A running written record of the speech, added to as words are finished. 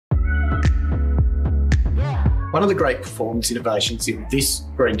One of the great performance innovations in this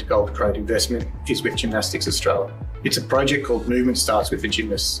Green2Gold2Great investment is with Gymnastics Australia. It's a project called Movement Starts with the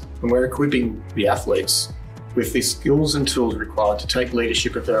Gymnasts, and we're equipping the athletes with the skills and tools required to take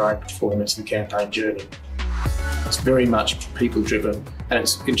leadership of their own performance and campaign journey. It's very much people-driven, and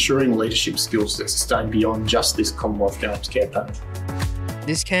it's ensuring leadership skills that sustain beyond just this Commonwealth Games campaign.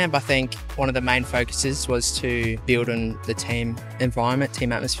 This camp, I think, one of the main focuses was to build on the team environment,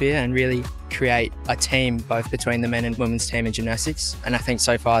 team atmosphere, and really create a team both between the men and women's team in gymnastics. And I think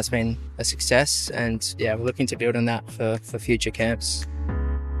so far it's been a success, and yeah, we're looking to build on that for future camps.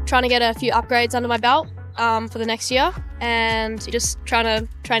 Trying to get a few upgrades under my belt for the next year, and just trying to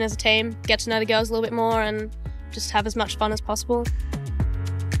train as a team, get to know the girls a little bit more, and just have as much fun as possible.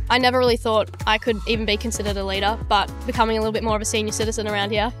 I never really thought I could even be considered a leader, but becoming a little bit more of a senior citizen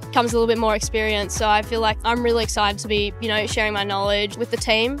around here comes a little bit more experience. So I feel like I'm really excited to be, sharing my knowledge with the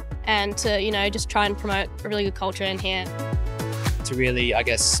team and to, just try and promote a really good culture in here. To really, I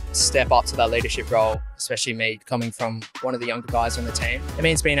guess, step up to that leadership role, especially me coming from one of the younger guys on the team. It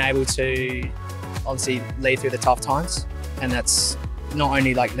means being able to obviously lead through the tough times, and that's not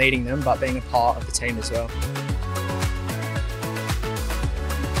only like leading them, but being a part of the team as well.